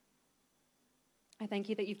I thank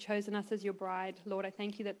you that you've chosen us as your bride. Lord, I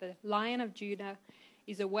thank you that the Lion of Judah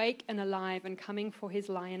is awake and alive and coming for his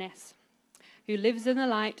lioness, who lives in the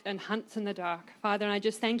light and hunts in the dark. Father, and I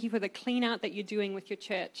just thank you for the clean out that you're doing with your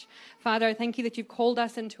church. Father, I thank you that you've called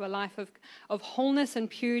us into a life of wholeness and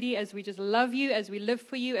purity as we just love you, as we live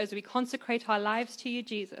for you, as we consecrate our lives to you,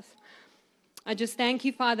 Jesus. I just thank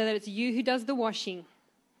you, Father, that it's you who does the washing.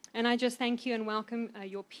 And I just thank you and welcome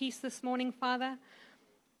your peace this morning, Father.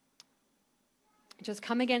 Just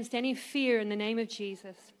come against any fear in the name of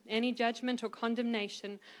Jesus, any judgment or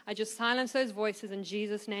condemnation. I just silence those voices in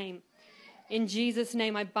Jesus' name. In Jesus'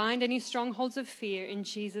 name, I bind any strongholds of fear in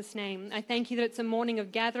Jesus' name. I thank you that it's a morning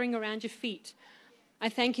of gathering around your feet. I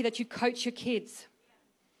thank you that you coach your kids.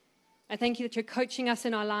 I thank you that you're coaching us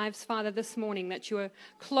in our lives, Father, this morning, that you are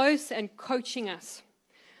close and coaching us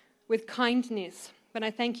with kindness. But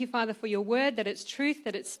I thank you, Father, for your word, that it's truth,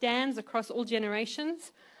 that it stands across all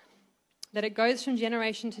generations, that it goes from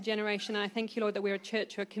generation to generation. And I thank you, Lord, that we're a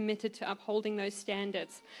church who are committed to upholding those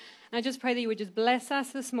standards. And I just pray that you would just bless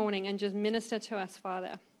us this morning and just minister to us,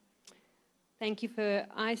 Father. Thank you for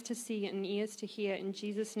eyes to see and ears to hear. In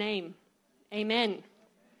Jesus' name, amen.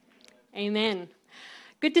 Amen.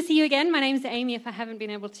 Good to see you again. My name's Aimee, if I haven't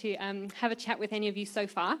been able to have a chat with any of you so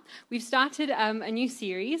far. We've started a new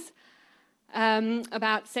series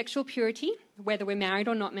about sexual purity, whether we're married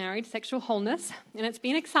or not married, sexual wholeness. And it's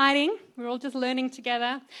been exciting. We're all just learning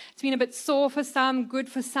together. It's been a bit sore for some, good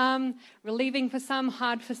for some, relieving for some,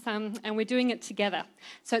 hard for some, and we're doing it together.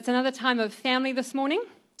 So it's another time of family this morning.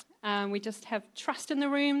 We just have trust in the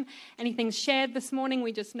room. Anything shared this morning,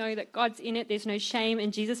 we just know that God's in it. There's no shame.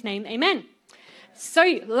 In Jesus' name, amen.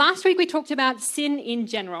 So last week we talked about sin in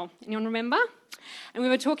general. Anyone remember? And we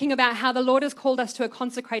were talking about how the Lord has called us to a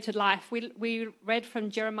consecrated life. We read from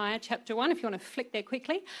Jeremiah chapter 1, if you want to flick there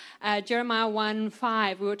quickly. Jeremiah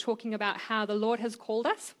 1:5, we were talking about how the Lord has called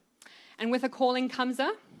us. And with a calling comes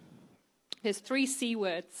there's 3 C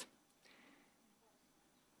words.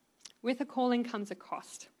 With a calling comes a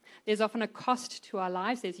cost. There's often a cost to our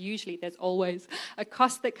lives. There's always a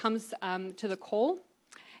cost that comes to the call.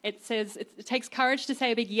 It says it takes courage to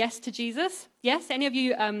say a big yes to Jesus. Yes? Any of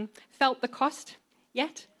you felt the cost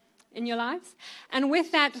yet in your lives? And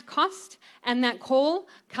with that cost and that call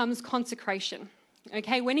comes consecration.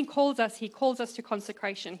 Okay? When he calls us to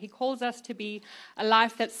consecration. He calls us to be a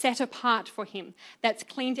life that's set apart for him, that's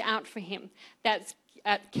cleaned out for him, that's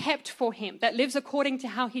kept for him, that lives according to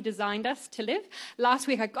how he designed us to live. Last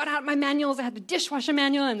week I got out my manuals. I had the dishwasher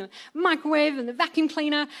manual and the microwave and the vacuum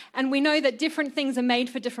cleaner, and we know that different things are made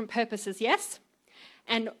for different purposes, yes?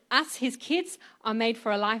 And us, his kids, are made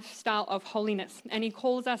for a lifestyle of holiness, and he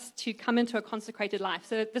calls us to come into a consecrated life.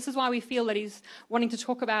 So this is why we feel that he's wanting to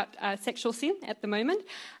talk about sexual sin at the moment,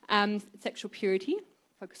 sexual purity.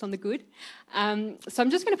 Focus on the good. So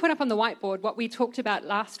I'm just going to put up on the whiteboard what we talked about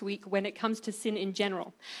last week when it comes to sin in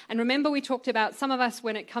general. And remember, we talked about some of us,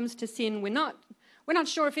 when it comes to sin, we're not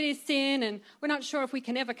sure if it is sin, and we're not sure if we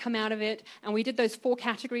can ever come out of it. And we did those 4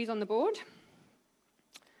 categories on the board.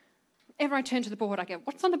 Whenever I turn to the board, I go,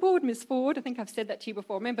 "What's on the board, Miss Ford?" I think I've said that to you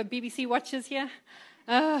before. Remember BBC watchers here?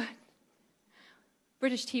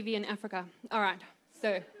 British TV in Africa. All right.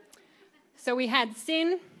 So we had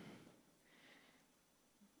sin.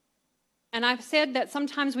 And I've said that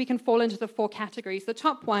sometimes we can fall into the 4 categories. The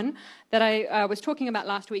top one that I was talking about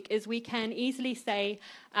last week is we can easily say,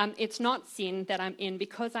 it's not sin that I'm in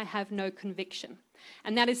because I have no conviction.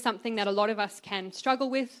 And that is something that a lot of us can struggle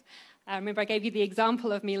with. Remember, I gave you the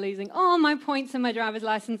example of me losing all my points in my driver's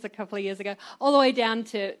license a couple of years ago, all the way down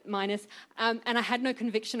to minus, and I had no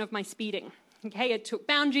conviction of my speeding. Okay, it took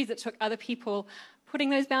boundaries, it took other people putting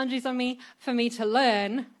those boundaries on me for me to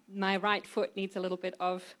learn my right foot needs a little bit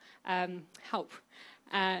of help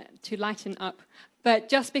to lighten up. But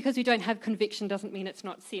just because we don't have conviction doesn't mean it's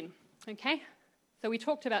not sin. Okay? So we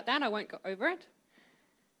talked about that. I won't go over it.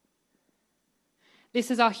 This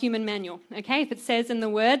is our human manual. Okay? If it says in the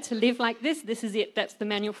word to live like this, this is it. That's the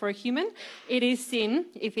manual for a human. It is sin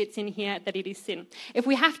if it's in here that it is sin. If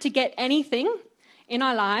we have to get anything in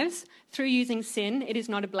our lives through using sin, it is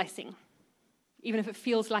not a blessing. Even if it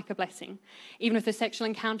feels like a blessing. Even if the sexual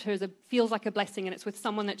encounter feels like a blessing and it's with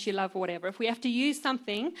someone that you love or whatever. If we have to use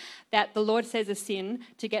something that the Lord says is sin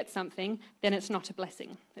to get something, then it's not a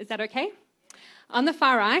blessing. Is that okay? On the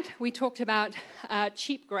far right, we talked about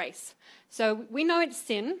cheap grace. So we know it's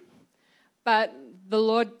sin, but the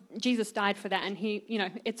Lord, Jesus died for that, and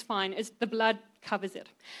it's fine. The blood covers it.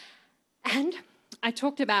 And I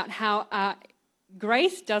talked about how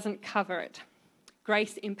grace doesn't cover it.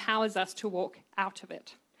 Grace empowers us to walk out of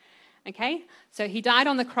it. Okay? So he died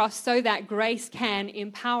on the cross so that grace can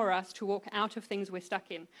empower us to walk out of things we're stuck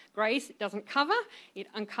in. Grace doesn't cover, it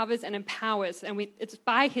uncovers and empowers. And it's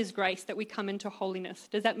by his grace that we come into holiness.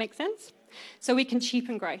 Does that make sense? So we can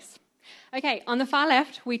cheapen grace. Okay, on the far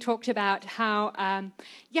left, we talked about how,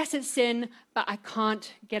 yes, it's sin, but I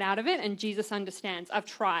can't get out of it, and Jesus understands. I've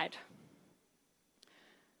tried.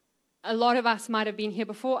 A lot of us might have been here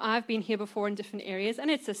before. I've been here before in different areas, and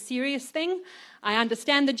it's a serious thing. I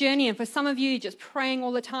understand the journey, and for some of you, you're just praying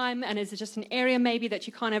all the time, and it's just an area maybe that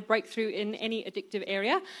you kind of break through in any addictive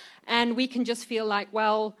area, and we can just feel like,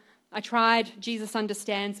 well, I tried, Jesus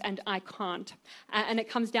understands, and I can't. And it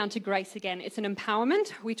comes down to grace again. It's an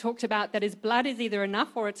empowerment. We talked about that his blood is either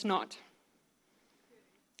enough or it's not.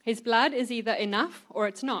 His blood is either enough or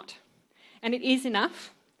it's not. And it is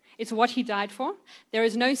enough. It's what he died for. There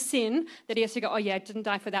is no sin that he has to go, oh yeah, I didn't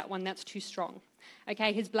die for that one, that's too strong.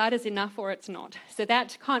 Okay, his blood is enough or it's not. So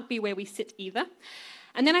that can't be where we sit either.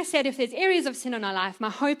 And then I said, if there's areas of sin in our life, my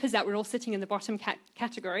hope is that we're all sitting in the bottom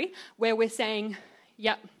category where we're saying,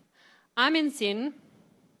 yep, I'm in sin.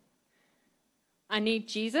 I need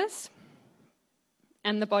Jesus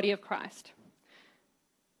and the body of Christ.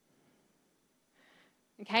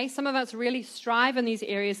 Okay, some of us really strive in these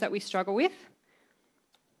areas that we struggle with.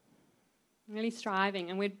 Really striving,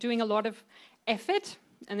 and we're doing a lot of effort,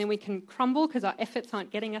 and then we can crumble because our efforts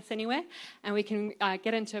aren't getting us anywhere, and we can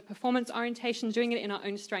get into performance orientation, doing it in our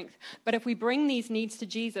own strength. But if we bring these needs to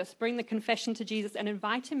Jesus, bring the confession to Jesus, and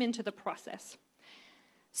invite him into the process.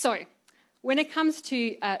 So, when it comes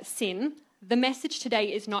to sin, the message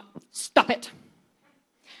today is not, stop it.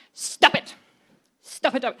 Stop it.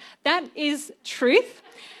 Stop it. That is truth,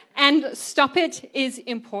 and stop it is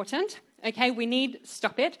important. Okay, we need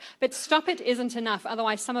stop it, but stop it isn't enough.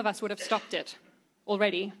 Otherwise, some of us would have stopped it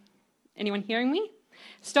already. Anyone hearing me?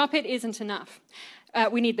 Stop it isn't enough.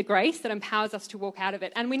 We need the grace that empowers us to walk out of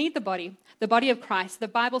it. And we need the body of Christ. The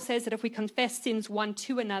Bible says that if we confess sins one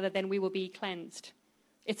to another, then we will be cleansed.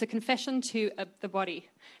 It's a confession to the body.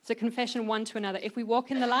 It's a confession one to another. If we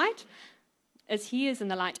walk in the light, as he is in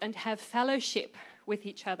the light, and have fellowship with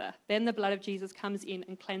each other, then the blood of Jesus comes in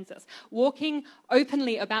and cleanses us. Walking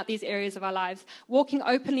openly about these areas of our lives, walking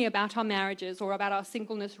openly about our marriages or about our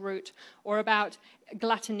singleness route or about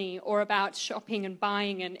gluttony or about shopping and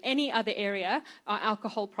buying and any other area, our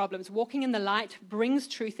alcohol problems. Walking in the light brings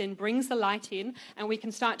truth in, brings the light in, and we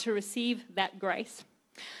can start to receive that grace.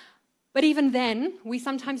 But even then, we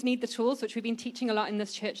sometimes need the tools, which we've been teaching a lot in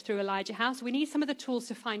this church through Elijah House. We need some of the tools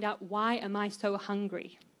to find out, why am I so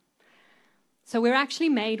hungry? So we're actually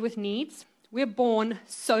made with needs. We're born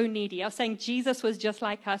so needy. I was saying Jesus was just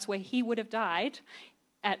like us, where he would have died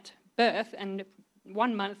at birth and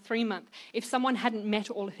 1 month, 3 months, if someone hadn't met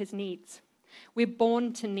all of his needs. We're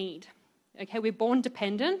born to need. Okay, we're born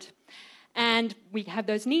dependent, and we have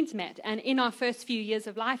those needs met. And in our first few years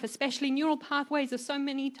of life, especially, neural pathways are so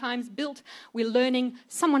many times built. We're learning,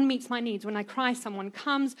 someone meets my needs. When I cry, someone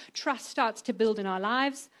comes. Trust starts to build in our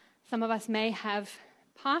lives. Some of us may have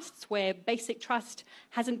pasts where basic trust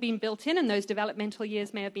hasn't been built in, and those developmental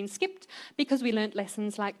years may have been skipped because we learnt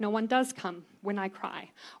lessons like, no one does come when I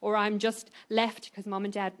cry, or I'm just left because mom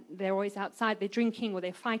and dad, they're always outside, they're drinking or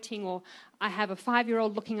they're fighting, or I have a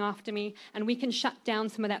 5-year-old looking after me, and we can shut down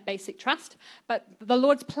some of that basic trust. But the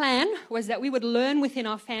Lord's plan was that we would learn within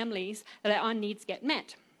our families that our needs get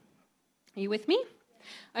met. Are you with me?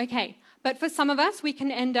 Okay, but for some of us, we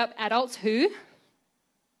can end up adults who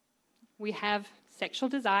we have sexual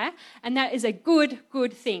desire, and that is a good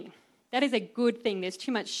thing. That is a good thing. There's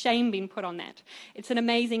too much shame being put on that. It's an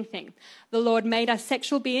amazing thing. The Lord made us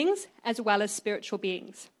sexual beings as well as spiritual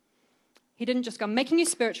beings. He didn't just go, I'm making you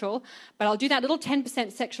spiritual, but I'll do that little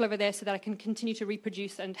 10% sexual over there so that I can continue to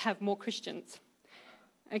reproduce and have more Christians.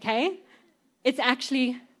 Okay? It's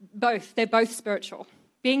actually both. They're both spiritual.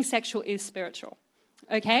 Being sexual is spiritual.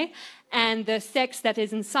 Okay? And the sex that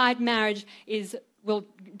is inside marriage is, we'll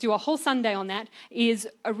do a whole Sunday on that, is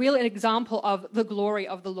a real example of the glory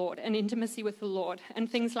of the Lord and intimacy with the Lord and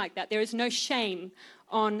things like that. There is no shame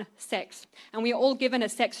on sex. And we are all given a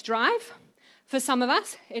sex drive. For some of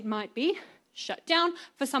us, it might be shut down.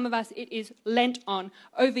 For some of us, it is lent on,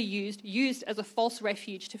 overused, used as a false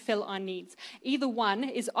refuge to fill our needs. Either one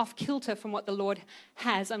is off kilter from what the Lord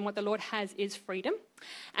has, and what the Lord has is freedom.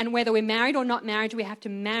 And whether we're married or not married, we have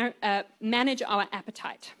to manage our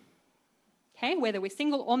appetite. Okay, whether we're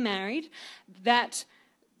single or married, that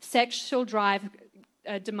sexual drive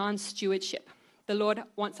demands stewardship. The Lord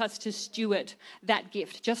wants us to steward that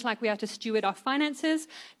gift, just like we are to steward our finances,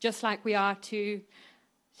 just like we are to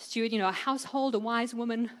steward, a household. A wise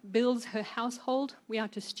woman builds her household. We are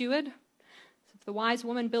to steward. If the wise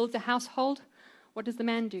woman builds a household, what does the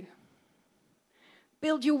man do?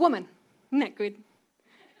 Build your woman. Isn't that good?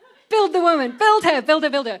 Build the woman. Build her. Build her.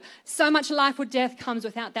 Build her. So much life or death comes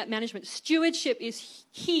without that management. Stewardship is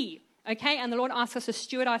key. Okay? And the Lord asks us to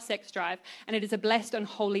steward our sex drive. And it is a blessed and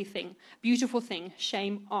holy thing. Beautiful thing.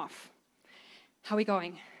 Shame off. How are we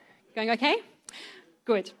going? Going okay?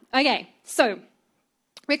 Good. Okay. So,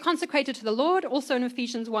 we're consecrated to the Lord. Also in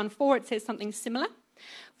Ephesians 1:4 it says something similar.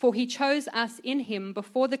 For he chose us in him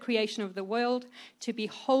before the creation of the world to be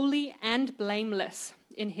holy and blameless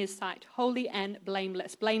in his sight. Holy and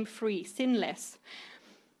blameless. Blame-free. Sinless.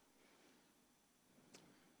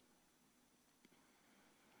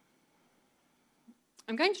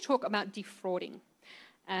 I'm going to talk about defrauding.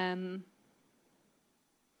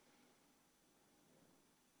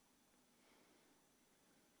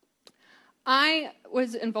 I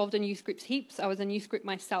was involved in youth groups heaps. I was in youth group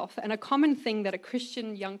myself. And a common thing that a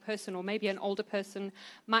Christian young person or maybe an older person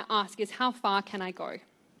might ask is, how far can I go?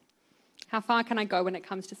 How far can I go when it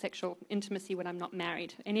comes to sexual intimacy when I'm not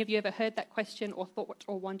married? Any of you ever heard that question or thought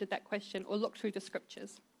or wondered that question or looked through the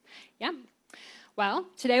scriptures? Yeah? Well,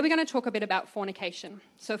 today we're going to talk a bit about fornication.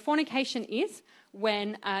 So fornication is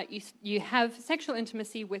when you have sexual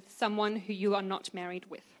intimacy with someone who you are not married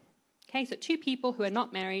with. Okay, so two people who are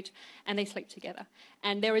not married and they sleep together.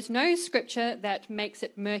 And there is no scripture that makes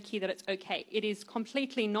it murky that it's okay. It is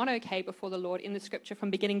completely not okay before the Lord in the scripture from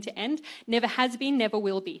beginning to end. Never has been, never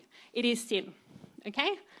will be. It is sin.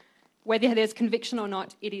 Okay? Whether there's conviction or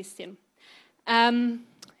not, it is sin.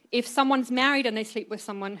 If someone's married and they sleep with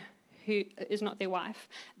someone who is not their wife,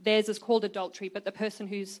 theirs is called adultery, but the person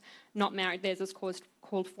who's not married, theirs is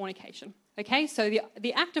called fornication. Okay, so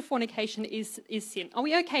the act of fornication is sin. Are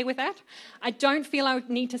we okay with that? I don't feel I would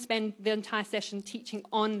need to spend the entire session teaching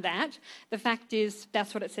on that. The fact is,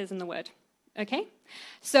 that's what it says in the Word. Okay?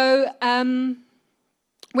 So when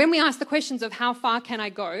we ask the questions of how far can I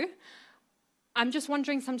go, I'm just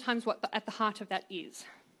wondering sometimes what at the heart of that is.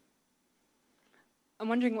 I'm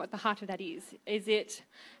wondering what the heart of that is. Is it,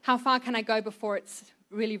 how far can I go before it's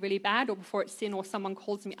really, really bad or before it's sin or someone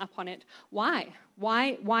calls me up on it? Why?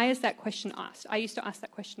 Why is that question asked? I used to ask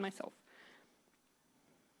that question myself.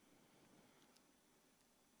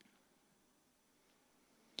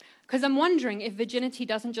 Because I'm wondering if virginity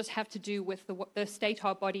doesn't just have to do with the state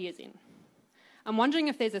our body is in. I'm wondering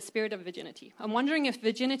if there's a spirit of virginity. I'm wondering if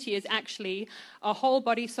virginity is actually a whole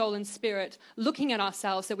body, soul, and spirit looking at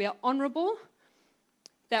ourselves that we are honorable,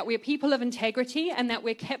 that we're people of integrity, and that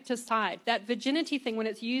we're kept aside. That virginity thing, when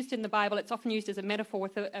it's used in the Bible, it's often used as a metaphor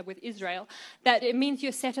with Israel, that it means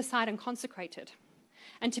you're set aside and consecrated.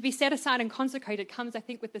 And to be set aside and consecrated comes, I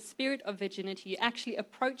think, with the spirit of virginity. You actually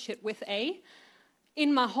approach it with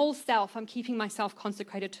in my whole self, I'm keeping myself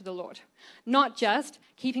consecrated to the Lord. Not just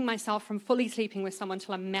keeping myself from fully sleeping with someone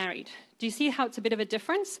till I'm married. Do you see how it's a bit of a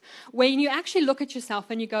difference? When you actually look at yourself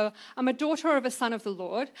and you go, I'm a daughter of a son of the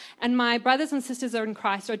Lord, and my brothers and sisters are in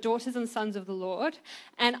Christ are daughters and sons of the Lord,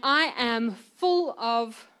 and I am full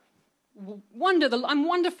of wonder. I'm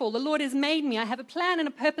wonderful. The Lord has made me. I have a plan and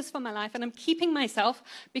a purpose for my life, and I'm keeping myself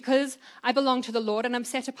because I belong to the Lord and I'm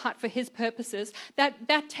set apart for his purposes.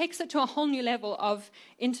 That takes it to a whole new level of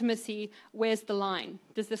intimacy. Where's the line?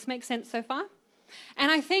 Does this make sense so far?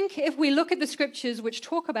 And I think if we look at the scriptures which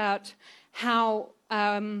talk about how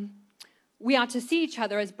we are to see each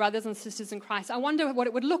other as brothers and sisters in Christ, I wonder what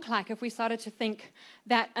it would look like if we started to think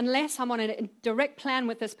that unless I'm on a direct plan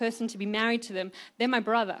with this person to be married to them, they're my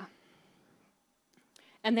brother.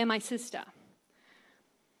 And they're my sister,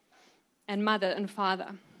 and mother and father.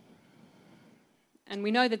 And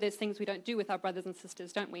we know that there's things we don't do with our brothers and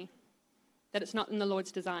sisters, don't we? That it's not in the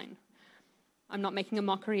Lord's design. I'm not making a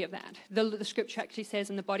mockery of that. The scripture actually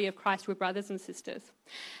says in the body of Christ we're brothers and sisters.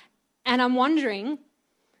 And I'm wondering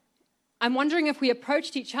if we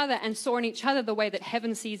approached each other and saw in each other the way that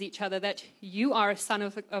heaven sees each other, that you are a son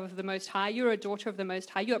of the Most High, you're a daughter of the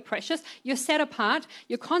Most High, you are precious, you're set apart,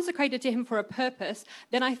 you're consecrated to him for a purpose,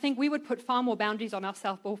 then I think we would put far more boundaries on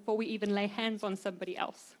ourselves before we even lay hands on somebody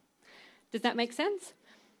else. Does that make sense?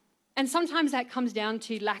 And sometimes that comes down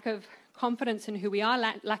to lack of confidence in who we are,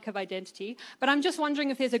 lack of identity. But I'm just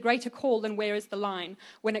wondering if there's a greater call than where is the line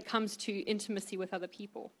when it comes to intimacy with other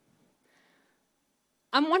people.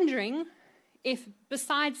 I'm wondering if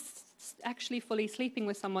besides actually fully sleeping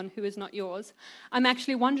with someone who is not yours, I'm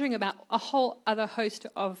actually wondering about a whole other host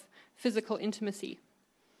of physical intimacy.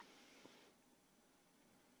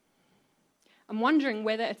 I'm wondering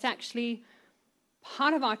whether it's actually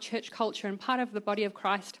part of our church culture and part of the body of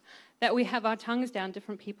Christ that we have our tongues down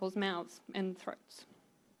different people's mouths and throats.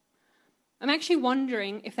 I'm actually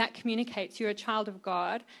wondering if that communicates you're a child of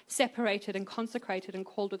God, separated and consecrated and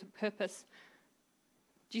called with a purpose.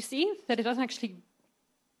 Do you see that it doesn't actually...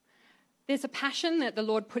 There's a passion that the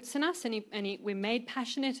Lord puts in us, and we're made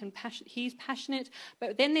passionate, and He's passionate,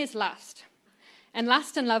 but then there's lust. And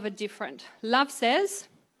lust and love are different. Love says,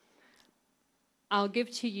 I'll give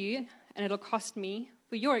to you, and it'll cost me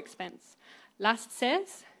for your expense. Lust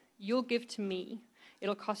says, you'll give to me,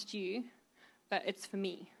 it'll cost you, but it's for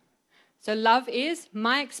me. So love is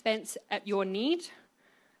my expense at your need.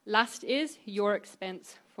 Lust is your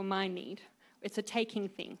expense for my need. It's a taking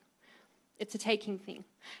thing. It's a taking thing.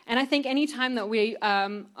 And I think any time that we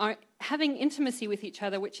are having intimacy with each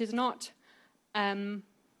other, which is not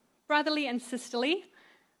brotherly and sisterly,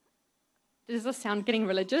 does this sound getting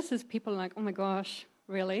religious? Is people like, oh my gosh,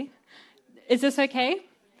 really? Is this okay?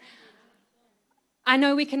 I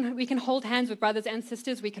know we can hold hands with brothers and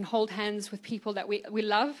sisters. We can hold hands with people that we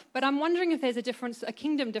love. But I'm wondering if there's a difference, a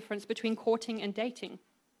kingdom difference between courting and dating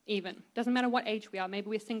even. Doesn't matter what age we are. Maybe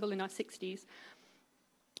we're single in our 60s.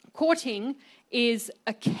 Courting is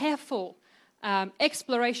a careful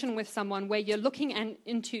exploration with someone where you're looking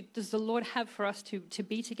into, does the Lord have for us to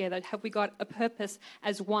be together? Have we got a purpose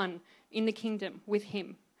as one in the kingdom with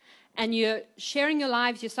Him? And you're sharing your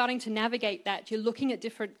lives, you're starting to navigate that, you're looking at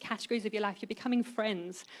different categories of your life, you're becoming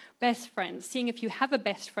friends, best friends, seeing if you have a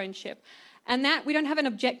best friendship. And that, we don't have an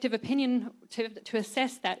objective opinion to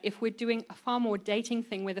assess that if we're doing a far more dating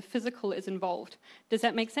thing where the physical is involved. Does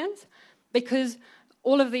that make sense? Because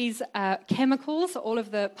all of these chemicals, all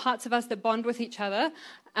of the parts of us that bond with each other,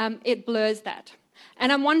 it blurs that.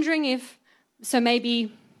 And I'm wondering if, so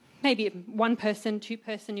maybe one person, two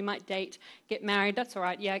person you might date, get married, that's all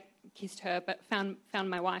right, yeah, kissed her, but found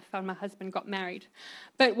my wife, found my husband, got married.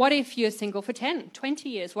 But what if you're single for 10, 20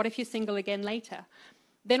 years? What if you're single again later?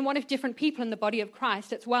 Then what if different people in the body of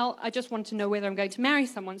Christ, it's, well, I just want to know whether I'm going to marry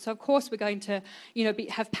someone. So of course we're going to,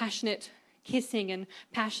 have passionate kissing and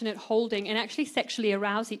passionate holding and actually sexually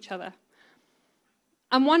arouse each other.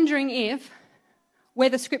 I'm wondering if, where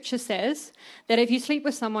the scripture says that if you sleep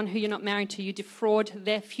with someone who you're not married to, you defraud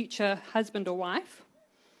their future husband or wife.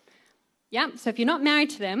 Yeah, so if you're not married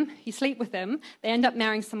to them, you sleep with them, they end up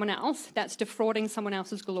marrying someone else, that's defrauding someone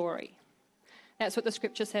else's glory. That's what the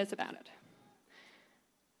scripture says about it.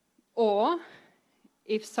 Or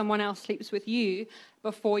if someone else sleeps with you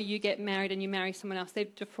before you get married and you marry someone else,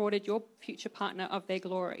 they've defrauded your future partner of their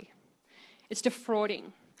glory. It's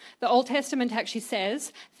defrauding. The Old Testament actually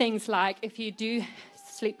says things like, if you do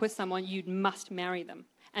sleep with someone, you must marry them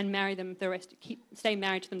and marry them stay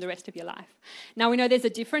married to them the rest of your life. Now we know there's a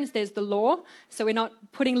difference. There's the law, so we're not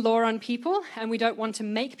putting law on people, and we don't want to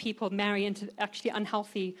make people marry into actually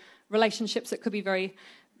unhealthy relationships that could be very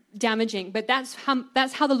damaging. But that's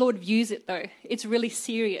how the Lord views it, though. It's really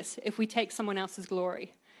serious if we take someone else's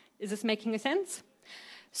glory. Is this making sense?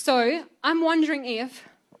 So I'm wondering if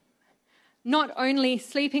not only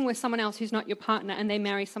sleeping with someone else who's not your partner and they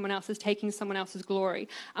marry someone else is taking someone else's glory,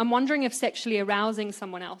 I'm wondering if sexually arousing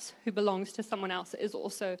someone else who belongs to someone else is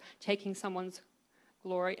also taking someone's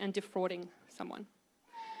glory and defrauding someone.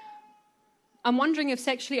 I'm wondering if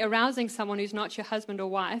sexually arousing someone who's not your husband or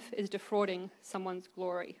wife is defrauding someone's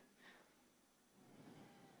glory.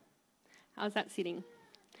 How's that sitting?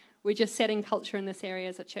 We're just setting culture in this area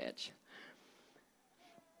as a church.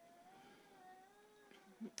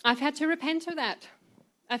 I've had to repent of that.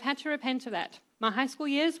 My high school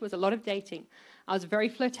years was a lot of dating. I was very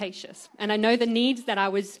flirtatious. And I know the needs that I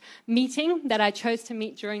was meeting, that I chose to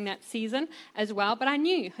meet during that season as well. But I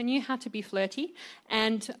knew how to be flirty.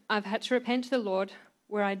 And I've had to repent to the Lord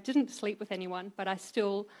where I didn't sleep with anyone, but I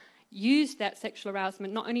still used that sexual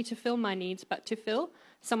arousement not only to fill my needs, but to fill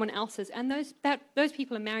someone else's. And those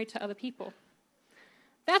people are married to other people.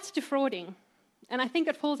 That's defrauding. And I think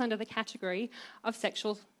it falls under the category of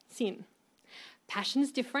sexual sin.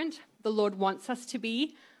 Passion's different. The Lord wants us to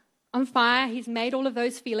be on fire. He's made all of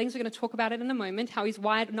those feelings. We're going to talk about it in a moment, how He's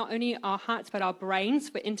wired not only our hearts but our brains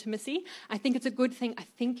for intimacy. I think it's a good thing. I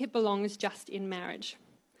think it belongs just in marriage.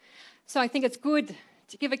 So I think it's good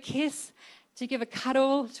to give a kiss, to give a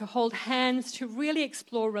cuddle, to hold hands, to really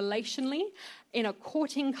explore relationally in a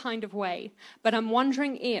courting kind of way. But I'm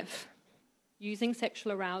wondering if using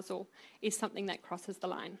sexual arousal is something that crosses the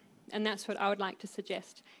line. And that's what I would like to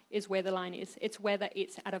suggest is where the line is. It's whether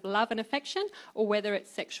it's out of love and affection or whether it's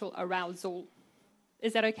sexual arousal.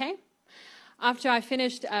 Is that okay? After I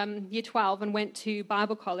finished year 12 and went to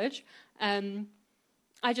Bible college,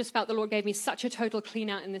 I just felt the Lord gave me such a total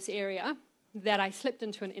clean out in this area that I slipped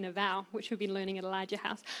into an inner vow, which we've been learning at Elijah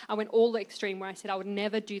House. I went all the extreme where I said I would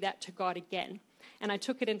never do that to God again. And I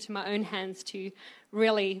took it into my own hands to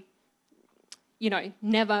really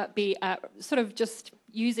never be sort of just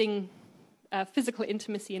using physical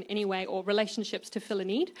intimacy in any way or relationships to fill a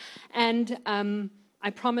need. And I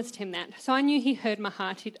promised him that. So I knew he heard my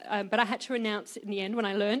heart, but I had to renounce in the end when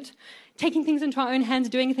I learned. Taking things into our own hands,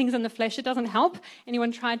 doing things in the flesh, it doesn't help.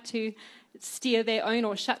 Anyone tried to steer their own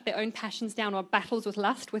or shut their own passions down or battles with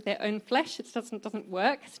lust with their own flesh, it doesn't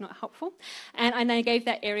work. It's not helpful. And I gave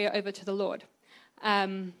that area over to the Lord,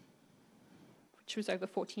 which was over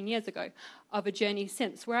 14 years ago, of a journey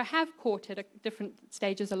since, where I have courted at different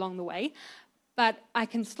stages along the way. But I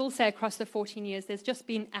can still say across the 14 years, there's just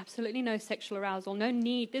been absolutely no sexual arousal, no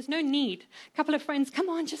need. There's no need. A couple of friends, come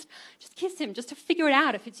on, just kiss him, just to figure it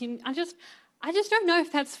out. If it's you, I just don't know if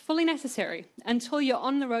that's fully necessary until you're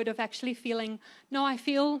on the road of actually feeling, no, I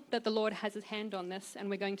feel that the Lord has his hand on this and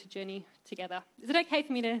we're going to journey together. Is it okay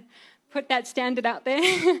for me to put that standard out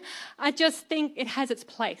there? I just think it has its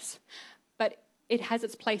place, but it has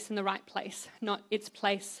its place in the right place, not its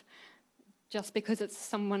place just because it's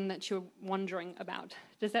someone that you're wondering about.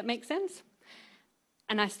 Does that make sense?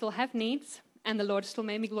 And I still have needs, and the Lord still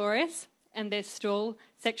made me glorious, and there's still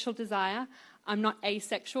sexual desire. I'm not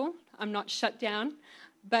asexual. I'm not shut down.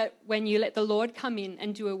 But when you let the Lord come in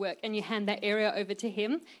and do a work and you hand that area over to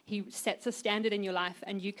him, he sets a standard in your life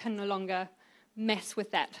and you can no longer mess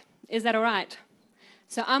with that. Is that all right?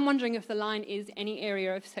 So I'm wondering if the line is any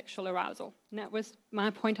area of sexual arousal. And that was my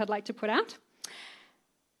point I'd like to put out.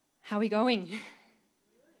 How are we going?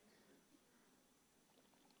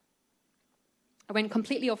 I went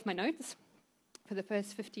completely off my notes for the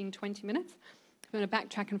first 15, 20 minutes. I'm going to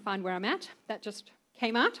backtrack and find where I'm at. That just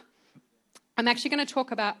came out. I'm actually going to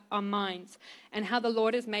talk about our minds and how the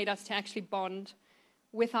Lord has made us to actually bond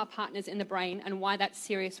with our partners in the brain and why that's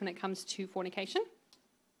serious when it comes to fornication.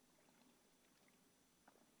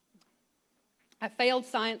 I failed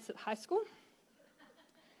science at high school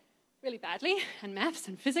really badly, and maths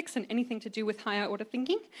and physics and anything to do with higher order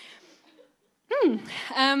thinking.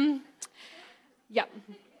 Yeah,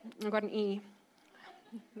 I got an E.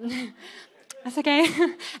 That's okay.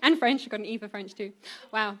 And French, I got an E for French too.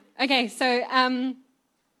 Wow. Okay, so I'm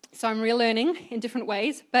relearning in different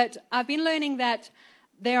ways, but I've been learning that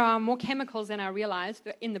there are more chemicals than I realized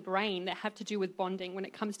in the brain that have to do with bonding when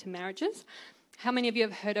it comes to marriages. How many of you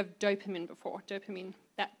have heard of dopamine before? Dopamine,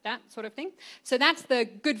 that sort of thing. So that's the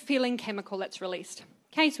good feeling chemical that's released.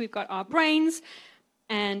 Okay, so we've got our brains,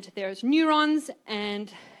 and there's neurons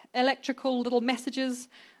and electrical little messages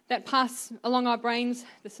that pass along our brains.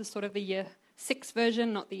 This is sort of the year 6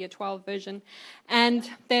 version, not the year 12 version. And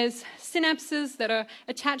there's synapses that are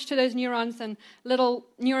attached to those neurons and little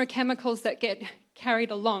neurochemicals that get carried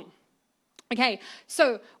along. Okay,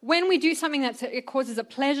 so when we do something that it causes a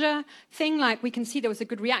pleasure thing, like we can see there was a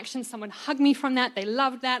good reaction, someone hugged me from that, they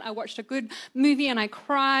loved that, I watched a good movie and I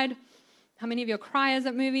cried. How many of you are criers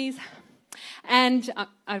at movies? And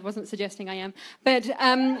I wasn't suggesting I am, but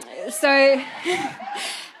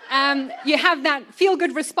you have that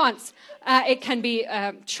feel-good response. It can be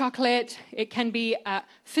chocolate. It can be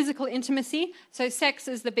physical intimacy. So sex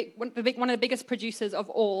is one of the biggest producers of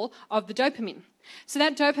all of the dopamine. So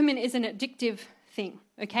that dopamine is an addictive thing,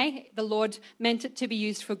 okay? The Lord meant it to be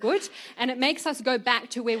used for good, and it makes us go back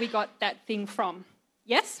to where we got that thing from.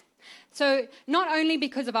 Yes? So not only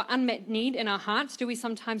because of our unmet need in our hearts do we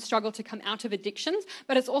sometimes struggle to come out of addictions,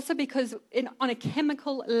 but it's also because on a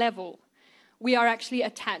chemical level, we are actually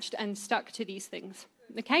attached and stuck to these things.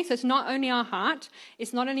 Okay, so it's not only our heart,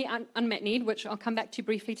 it's not only unmet need, which I'll come back to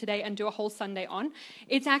briefly today and do a whole Sunday on.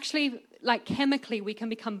 It's actually like chemically we can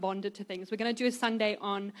become bonded to things. We're going to do a Sunday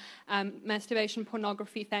on masturbation,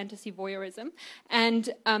 pornography, fantasy, voyeurism, and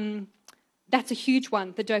that's a huge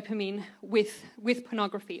one, the dopamine with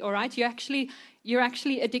pornography, all right? You're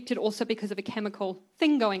actually addicted also because of a chemical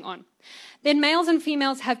thing going on. Then males and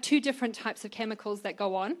females have 2 different types of chemicals that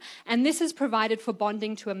go on, and this is provided for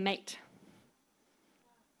bonding to a mate.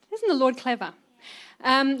 Isn't the Lord clever?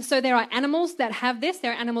 So there are animals that have this,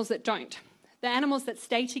 there are animals that don't. The animals that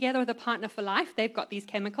stay together with a partner for life, they've got these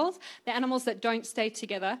chemicals. The animals that don't stay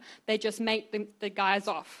together, they just mate the guys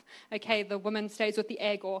off. Okay, the woman stays with the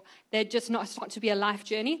egg, or they're just not to be a life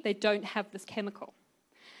journey. They don't have this chemical.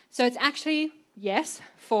 So it's actually, yes,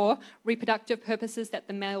 for reproductive purposes that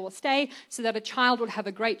the male will stay, so that a child will have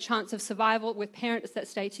a great chance of survival with parents that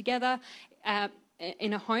stay together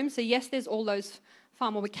in a home. So yes, there's all those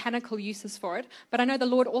far more mechanical uses for it, but I know the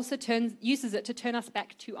Lord also uses it to turn us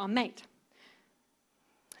back to our mate.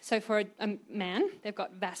 So for a man, they've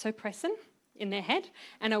got vasopressin in their head,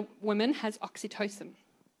 and a woman has oxytocin.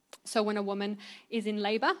 So when a woman is in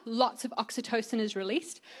labor, lots of oxytocin is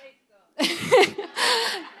released.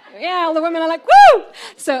 Yeah, all the women are like, woo!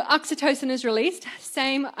 So oxytocin is released.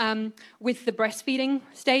 Same with the breastfeeding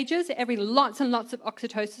stages. Lots and lots of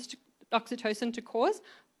oxytocin to cause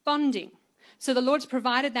bonding. So the Lord's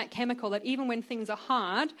provided that chemical that even when things are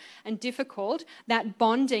hard and difficult, that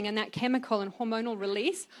bonding and that chemical and hormonal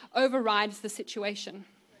release overrides the situation.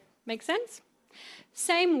 Make sense?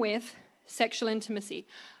 Same with sexual intimacy.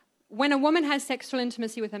 When a woman has sexual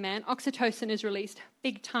intimacy with a man, oxytocin is released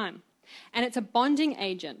big time. And it's a bonding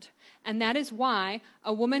agent. And that is why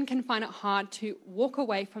a woman can find it hard to walk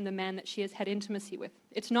away from the man that she has had intimacy with.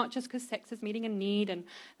 It's not just because sex is meeting a need and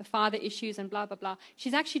the father issues and blah, blah, blah.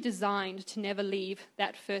 She's actually designed to never leave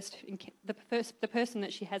the person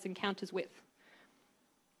that she has encounters with.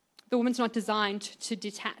 The woman's not designed to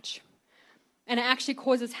detach. And it actually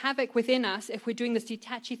causes havoc within us if we're doing this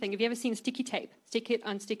detachy thing. Have you ever seen sticky tape? Stick it,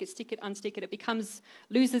 unstick it, stick it, unstick it. It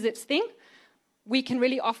loses its thing. We can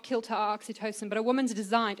really off-kilter our oxytocin, but a woman's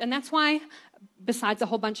designed. And that's why, besides a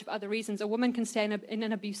whole bunch of other reasons, a woman can stay in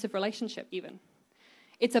an abusive relationship even.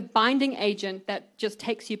 It's a binding agent that just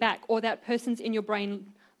takes you back, or that person's in your brain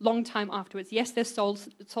long time afterwards. Yes, there's soul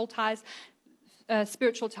ties,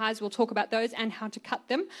 spiritual ties. We'll talk about those and how to cut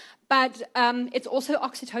them. But it's also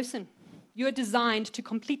oxytocin. You're designed to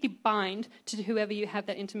completely bind to whoever you have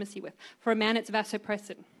that intimacy with. For a man, it's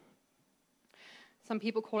vasopressin. Some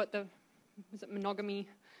people call it monogamy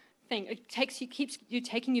thing. Keeps you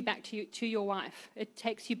taking you back to your wife. It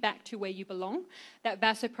takes you back to where you belong. That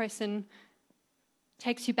vasopressin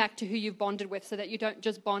takes you back to who you've bonded with so that you don't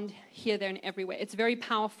just bond here, there, and everywhere. It's very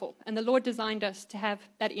powerful. And the Lord designed us to have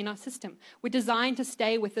that in our system. We're designed to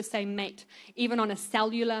stay with the same mate, even on a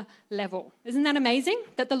cellular level. Isn't that amazing?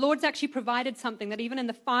 That the Lord's actually provided something that even in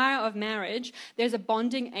the fire of marriage, there's a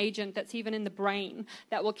bonding agent that's even in the brain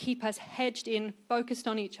that will keep us hedged in, focused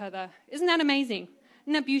on each other. Isn't that amazing?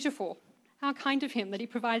 Isn't that beautiful? How kind of him that he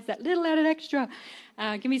provides that little added extra.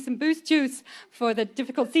 Give me some boost juice for the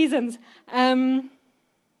difficult seasons.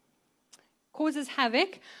 Causes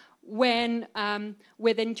havoc when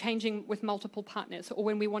we're then changing with multiple partners or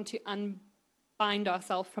when we want to unbind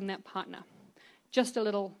ourselves from that partner. Just a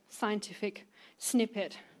little scientific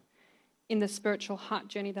snippet in the spiritual heart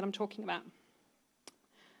journey that I'm talking about.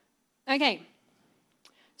 Okay,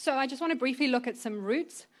 so I just want to briefly look at some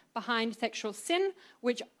roots behind sexual sin,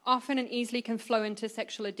 which often and easily can flow into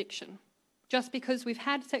sexual addiction. Just because we've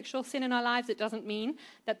had sexual sin in our lives, it doesn't mean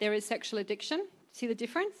that there is sexual addiction. See the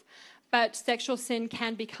difference? But sexual sin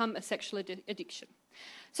can become a sexual addiction.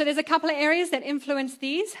 So there's a couple of areas that influence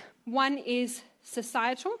these. One is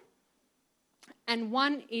societal, and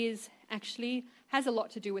one is actually has a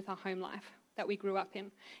lot to do with our home life that we grew up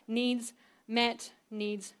in. Needs met,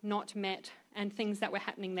 needs not met, and things that were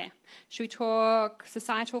happening there. Should we talk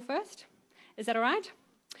societal first? Is that all right?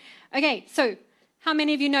 Okay, so how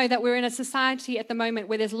many of you know that we're in a society at the moment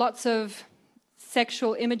where there's lots of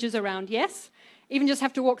sexual images around? Yes? Even just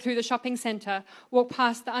have to walk through the shopping centre, walk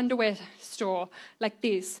past the underwear store like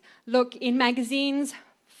this, look in magazines,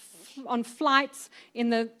 on flights, in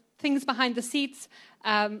the things behind the seats,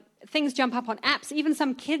 things jump up on apps, even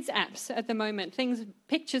some kids' apps at the moment.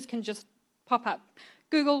 Pictures can just pop up.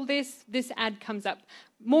 Google this ad comes up.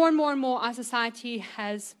 More and more and more our society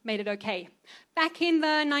has made it okay. Back in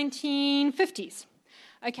the 1950s,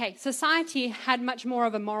 okay, society had much more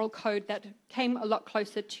of a moral code that came a lot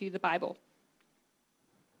closer to the Bible.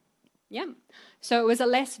 Yeah, so it was a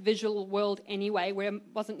less visual world anyway, where it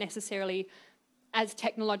wasn't necessarily as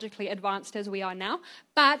technologically advanced as we are now.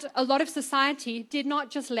 But a lot of society did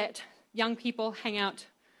not just let young people hang out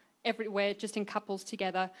everywhere, just in couples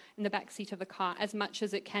together in the back seat of the car, as much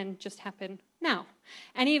as it can just happen now.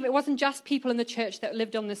 And it wasn't just people in the church that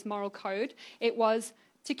lived on this moral code. It was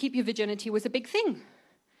to keep your virginity was a big thing.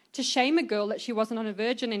 To shame a girl that she wasn't on a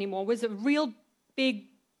virgin anymore was a real big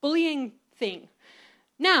bullying thing.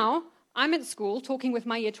 Now, I'm at school talking with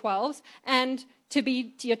my year 12s, and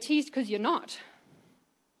you're teased because you're not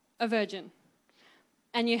a virgin.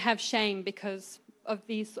 And you have shame because of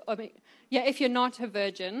these. If you're not a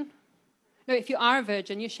virgin, if you are a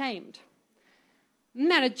virgin, you're shamed.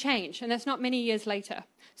 And that had changed, and that's not many years later.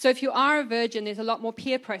 So if you are a virgin, there's a lot more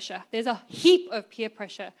peer pressure. There's a heap of peer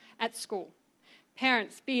pressure at school.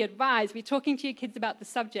 Parents, be advised. Be talking to your kids about the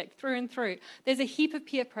subject through and through. There's a heap of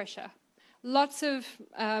peer pressure. Lots of,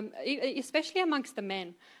 especially amongst the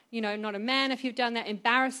men, not a man if you've done that.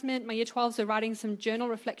 Embarrassment. My year 12s are writing some journal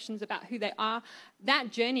reflections about who they are.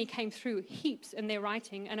 That journey came through heaps in their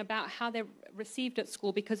writing and about how they're received at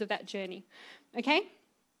school because of that journey. Okay?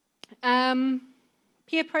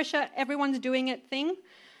 Peer pressure, everyone's doing it thing.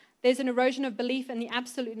 There's an erosion of belief in the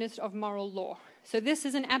absoluteness of moral law. So this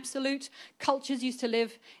is an absolute. Cultures used to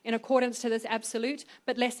live in accordance to this absolute,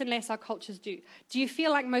 but less and less our cultures do. Do you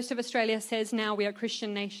feel like most of Australia says now we are a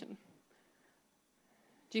Christian nation?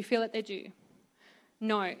 Do you feel that they do?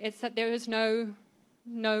 No, it's that there is no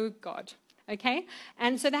God, okay?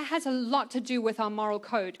 And so that has a lot to do with our moral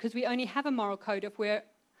code, because we only have a moral code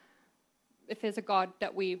if there's a God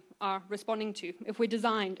that we are responding to, if we're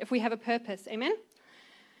designed, if we have a purpose, amen?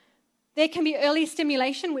 There can be early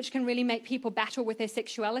stimulation, which can really make people battle with their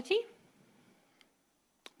sexuality.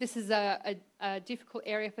 This is a difficult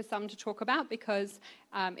area for some to talk about because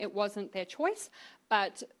it wasn't their choice,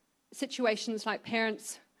 but situations like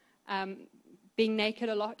parents being naked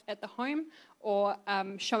a lot at the home or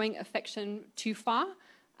showing affection too far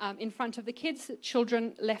in front of the kids,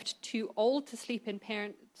 children left too old to sleep in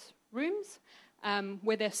parents' rooms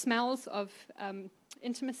where there are smells of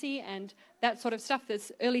intimacy and that sort of stuff.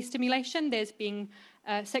 There's early stimulation. There's being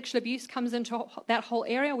sexual abuse comes into that whole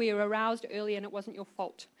area where you're aroused early and it wasn't your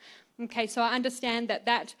fault. Okay, so I understand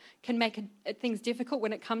that can make things difficult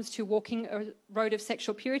when it comes to walking a road of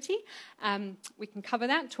sexual purity. We can cover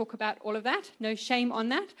that, talk about all of that. No shame on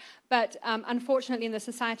that. But unfortunately, in the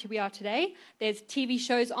society we are today, there's TV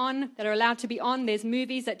shows on that are allowed to be on. There's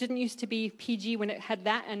movies that didn't used to be PG when it had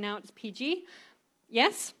that, and now it's PG.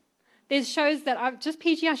 Yes? There's shows that are just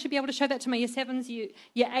PG. I should be able to show that to my year 7s, year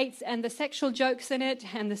 8s, and the sexual jokes in it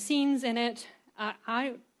and the scenes in it.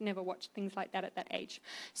 I never watched things like that at that age.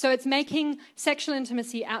 So it's making sexual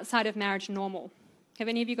intimacy outside of marriage normal. Have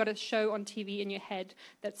any of you got a show on TV in your head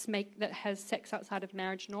that has sex outside of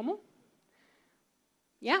marriage normal?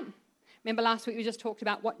 Yeah. Remember last week we just talked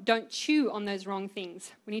about don't chew on those wrong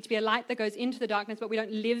things. We need to be a light that goes into the darkness, but we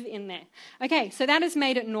don't live in there. Okay, so that has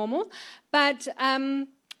made it normal. But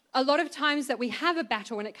a lot of times that we have a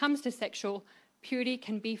battle when it comes to sexual purity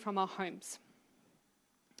can be from our homes.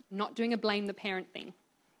 Not doing a blame the parent thing.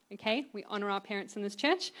 Okay, we honor our parents in this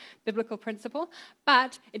church, biblical principle,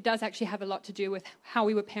 but it does actually have a lot to do with how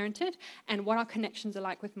we were parented and what our connections are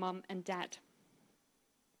like with mum and dad.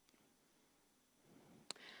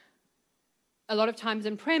 A lot of times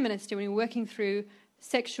in prayer ministry, when we're working through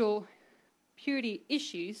sexual purity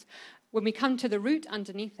issues, when we come to the root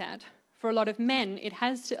underneath that, for a lot of men, it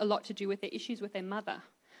has a lot to do with their issues with their mother.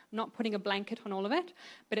 Not putting a blanket on all of it,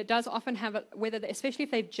 but it does often have, especially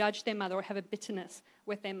if they've judged their mother or have a bitterness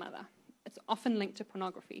with their mother. It's often linked to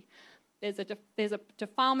pornography. There's a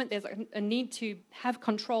defilement, there's a need to have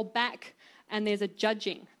control back, and there's a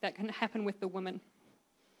judging that can happen with the woman.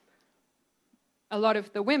 A lot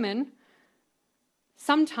of the women,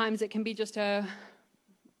 sometimes it can be just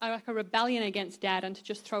like a rebellion against dad and to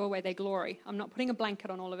just throw away their glory. I'm not putting a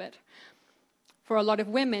blanket on all of it. For a lot of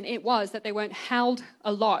women, it was that they weren't held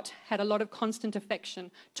a lot, had a lot of constant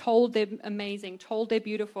affection, told they're amazing, told they're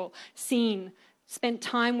beautiful, seen, spent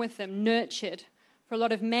time with them, nurtured. For a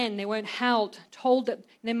lot of men, they weren't held, told that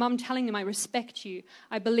their mum telling them, I respect you,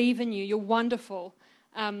 I believe in you, you're wonderful.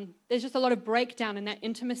 There's just a lot of breakdown in that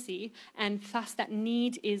intimacy, and thus that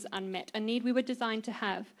need is unmet, a need we were designed to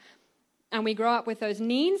have. And we grow up with those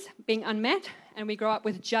needs being unmet, and we grow up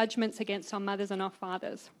with judgments against our mothers and our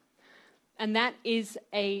fathers. And that is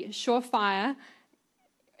a surefire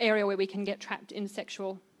area where we can get trapped in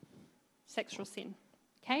sexual sin.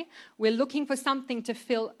 Okay? We're looking for something to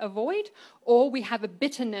fill a void, or we have a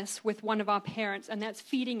bitterness with one of our parents, and that's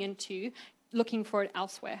feeding into looking for it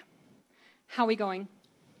elsewhere. How are we going?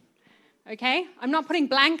 Okay? I'm not putting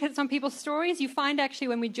blankets on people's stories. You find actually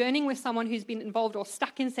when we're journeying with someone who's been involved or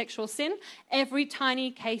stuck in sexual sin, every tiny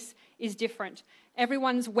case is different.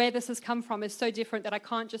 Everyone's where this has come from is so different that I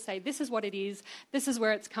can't just say, this is what it is, this is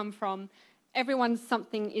where it's come from. Everyone's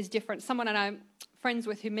something is different. Someone that I'm friends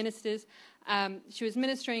with who ministers, she was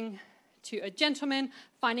ministering to a gentleman,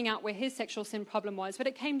 finding out where his sexual sin problem was. But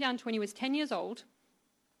it came down to when he was 10 years old,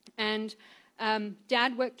 and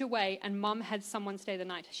dad worked away, and mum had someone stay the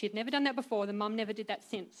night. She had never done that before. The mum never did that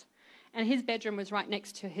since. And his bedroom was right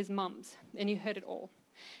next to his mum's, and you heard it all.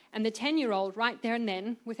 And the 10-year-old, right there and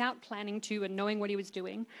then, without planning to and knowing what he was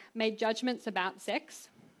doing, made judgments about sex,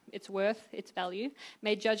 its worth, its value,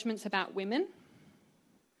 made judgments about women.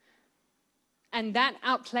 And that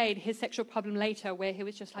outplayed his sexual problem later, where he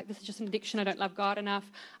was just like, this is just an addiction, I don't love God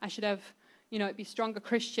enough, I should have, be stronger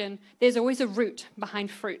Christian. There's always a root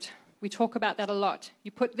behind fruit. We talk about that a lot.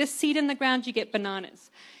 You put this seed in the ground, you get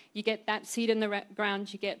bananas. You get that seed in the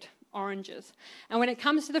ground, you get oranges. And when it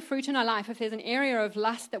comes to the fruit in our life, if there's an area of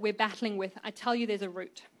lust that we're battling with, I tell you there's a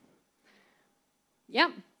root.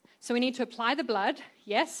 Yeah. So we need to apply the blood.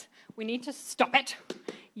 Yes. We need to stop it.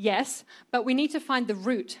 Yes, but we need to find the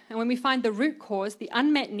root. And when we find the root cause, the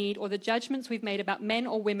unmet need or the judgments we've made about men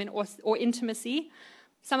or women or intimacy,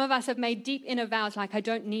 some of us have made deep inner vows like, I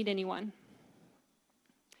don't need anyone.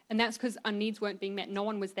 And that's because our needs weren't being met. No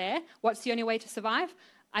one was there. What's the only way to survive?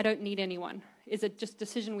 I don't need anyone. Is it just a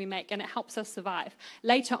decision we make, and it helps us survive.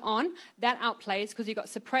 Later on, that outplays because you've got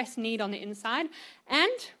suppressed need on the inside,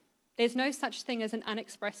 and there's no such thing as an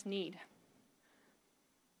unexpressed need.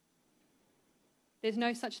 There's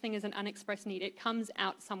no such thing as an unexpressed need. It comes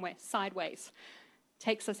out somewhere, sideways,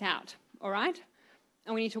 takes us out, all right?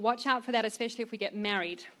 And we need to watch out for that, especially if we get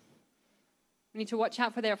married. We need to watch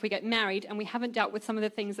out for that if we get married and we haven't dealt with some of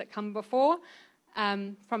the things that come before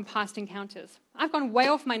from past encounters. I've gone way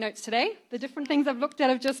off my notes today. The different things I've looked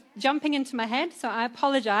at are just jumping into my head, so I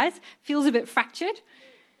apologize. Feels a bit fractured.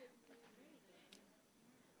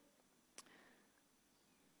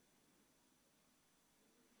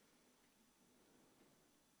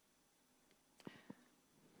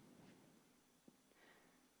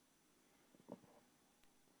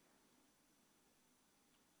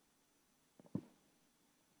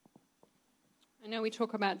 I know we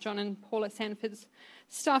talk about John and Paula Sanford's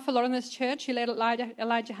stuff a lot in this church. He led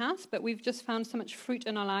Elijah House, but we've just found so much fruit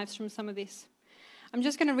in our lives from some of this. I'm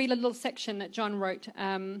just going to read a little section that John wrote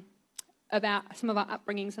about some of our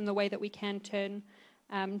upbringings and the way that we can turn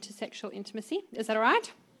to sexual intimacy. Is that all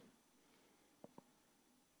right?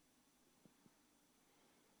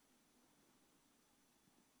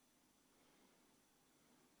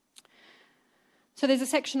 So there's a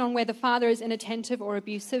section on where the father is inattentive or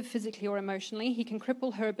abusive, physically or emotionally. He can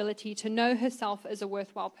cripple her ability to know herself as a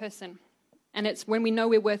worthwhile person. And it's when we know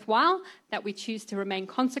we're worthwhile that we choose to remain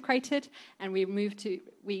consecrated and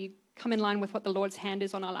we come in line with what the Lord's hand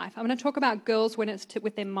is on our life. I'm going to talk about girls when it's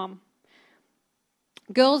with their mum.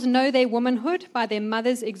 Girls know their womanhood by their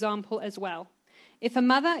mother's example as well. If a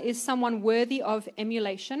mother is someone worthy of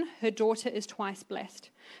emulation, her daughter is twice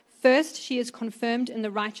blessed. First, she is confirmed in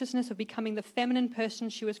the righteousness of becoming the feminine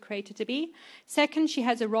person she was created to be. Second, she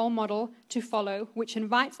has a role model to follow, which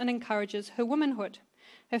invites and encourages her womanhood.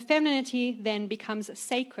 Her femininity then becomes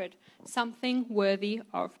sacred, something worthy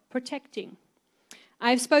of protecting.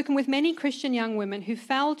 I have spoken with many Christian young women who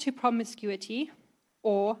fell to promiscuity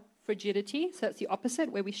or frigidity, so that's the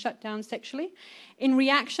opposite, where we shut down sexually, in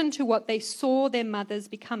reaction to what they saw their mothers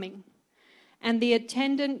becoming, and the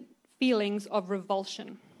attendant feelings of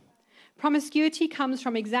revulsion. Promiscuity comes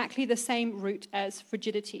from exactly the same root as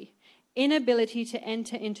frigidity, inability to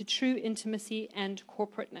enter into true intimacy and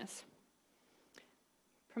corporateness.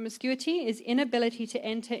 Promiscuity is inability to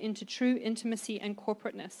enter into true intimacy and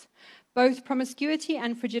corporateness. Both promiscuity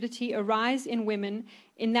and frigidity arise in women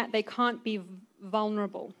in that they can't be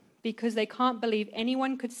vulnerable because they can't believe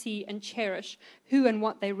anyone could see and cherish who and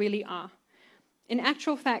what they really are. In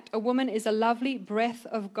actual fact, a woman is a lovely breath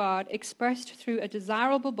of God expressed through a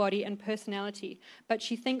desirable body and personality, but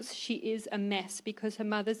she thinks she is a mess because her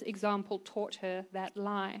mother's example taught her that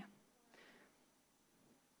lie.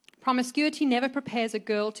 Promiscuity never prepares a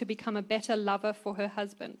girl to become a better lover for her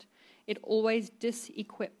husband. It always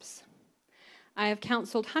dis-equips. I have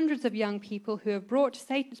counseled hundreds of young people who have bought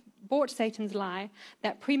Satan's lie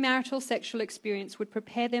that premarital sexual experience would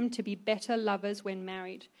prepare them to be better lovers when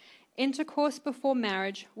married. Intercourse before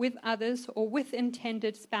marriage with others or with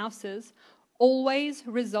intended spouses always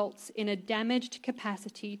results in a damaged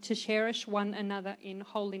capacity to cherish one another in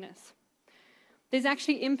holiness. There's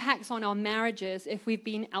actually impacts on our marriages if we've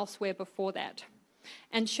been elsewhere before that.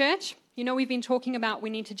 And church, you know, we've been talking about we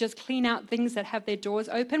need to just clean out things that have their doors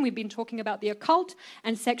open. We've been talking about the occult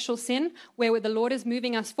and sexual sin, where the Lord is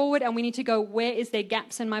moving us forward, and we need to go, where is there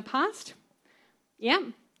gaps in my past? Yeah.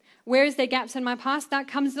 Where is there gaps in my past? That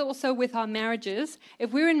comes also with our marriages.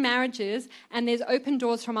 If we're in marriages and there's open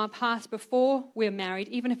doors from our past before we're married,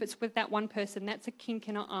 even if it's with that one person, that's a kink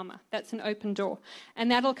in our armor. That's an open door.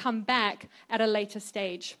 And that'll come back at a later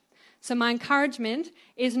stage. So my encouragement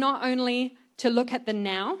is not only to look at the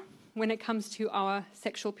now when it comes to our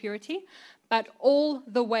sexual purity, but all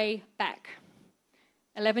the way back.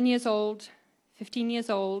 11 years old, 15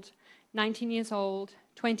 years old, 19 years old,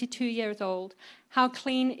 22 years old. How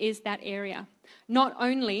clean is that area? Not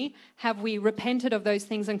only have we repented of those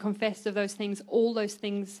things and confessed of those things, all those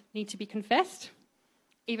things need to be confessed,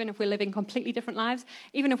 even if we're living completely different lives,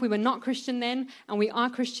 even if we were not Christian then and we are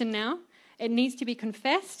Christian now, it needs to be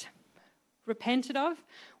confessed, repented of.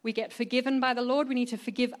 We get forgiven by the Lord. We need to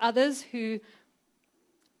forgive others who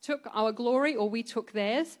took our glory or we took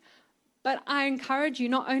theirs. But I encourage you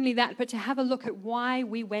not only that, but to have a look at why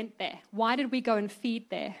we went there. Why did we go and feed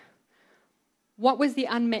there? What was the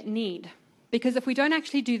unmet need? Because if we don't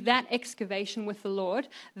actually do that excavation with the Lord,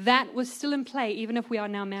 that was still in play even if we are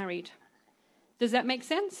now married. Does that make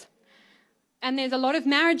sense? And there's a lot of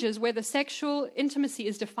marriages where the sexual intimacy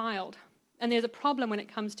is defiled. And there's a problem when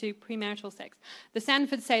it comes to premarital sex. The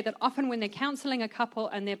Sanfords say that often when they're counseling a couple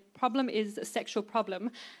and their problem is a sexual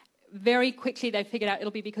problem, very quickly they figured out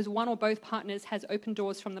it'll be because one or both partners has open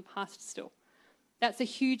doors from the past still. That's a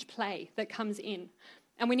huge play that comes in.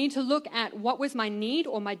 And we need to look at what was my need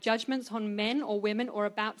or my judgments on men or women or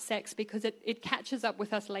about sex, because it catches up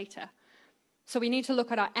with us later. So we need to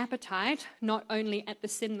look at our appetite, not only at the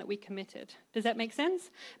sin that we committed. Does that make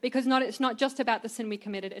sense? Because it's not just about the sin we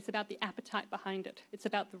committed, it's about the appetite behind it. It's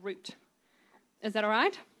about the root. Is that all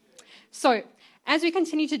right? So, as we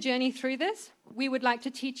continue to journey through this, we would like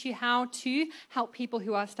to teach you how to help people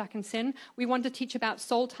who are stuck in sin. We want to teach about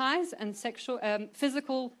soul ties and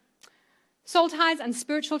physical soul ties and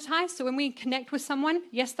spiritual ties. So when we connect with someone,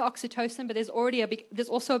 yes, the oxytocin, but there's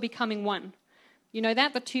also a becoming one. You know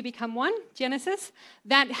that? The two become one, Genesis?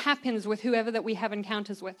 That happens with whoever that we have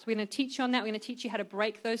encounters with. So we're going to teach you on that. We're going to teach you how to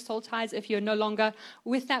break those soul ties if you're no longer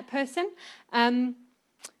with that person.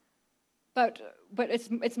 But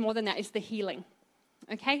it's more than that. It's the healing,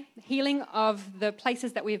 okay? Healing of the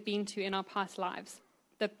places that we've been to in our past lives.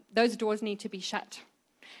 Those doors need to be shut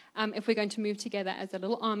if we're going to move together as a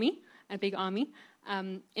little army, a big army,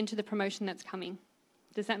 into the promotion that's coming.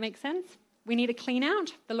 Does that make sense? We need a clean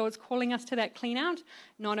out. The Lord's calling us to that clean out.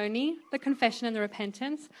 Not only the confession and the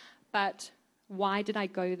repentance, but why did I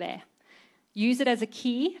go there? Use it as a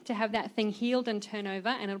key to have that thing healed and turn over,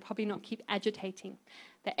 and it'll probably not keep agitating.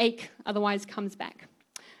 The ache otherwise comes back.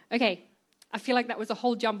 Okay, I feel like that was a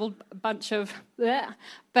whole jumbled bunch of bleh,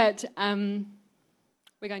 but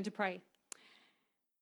we're going to pray.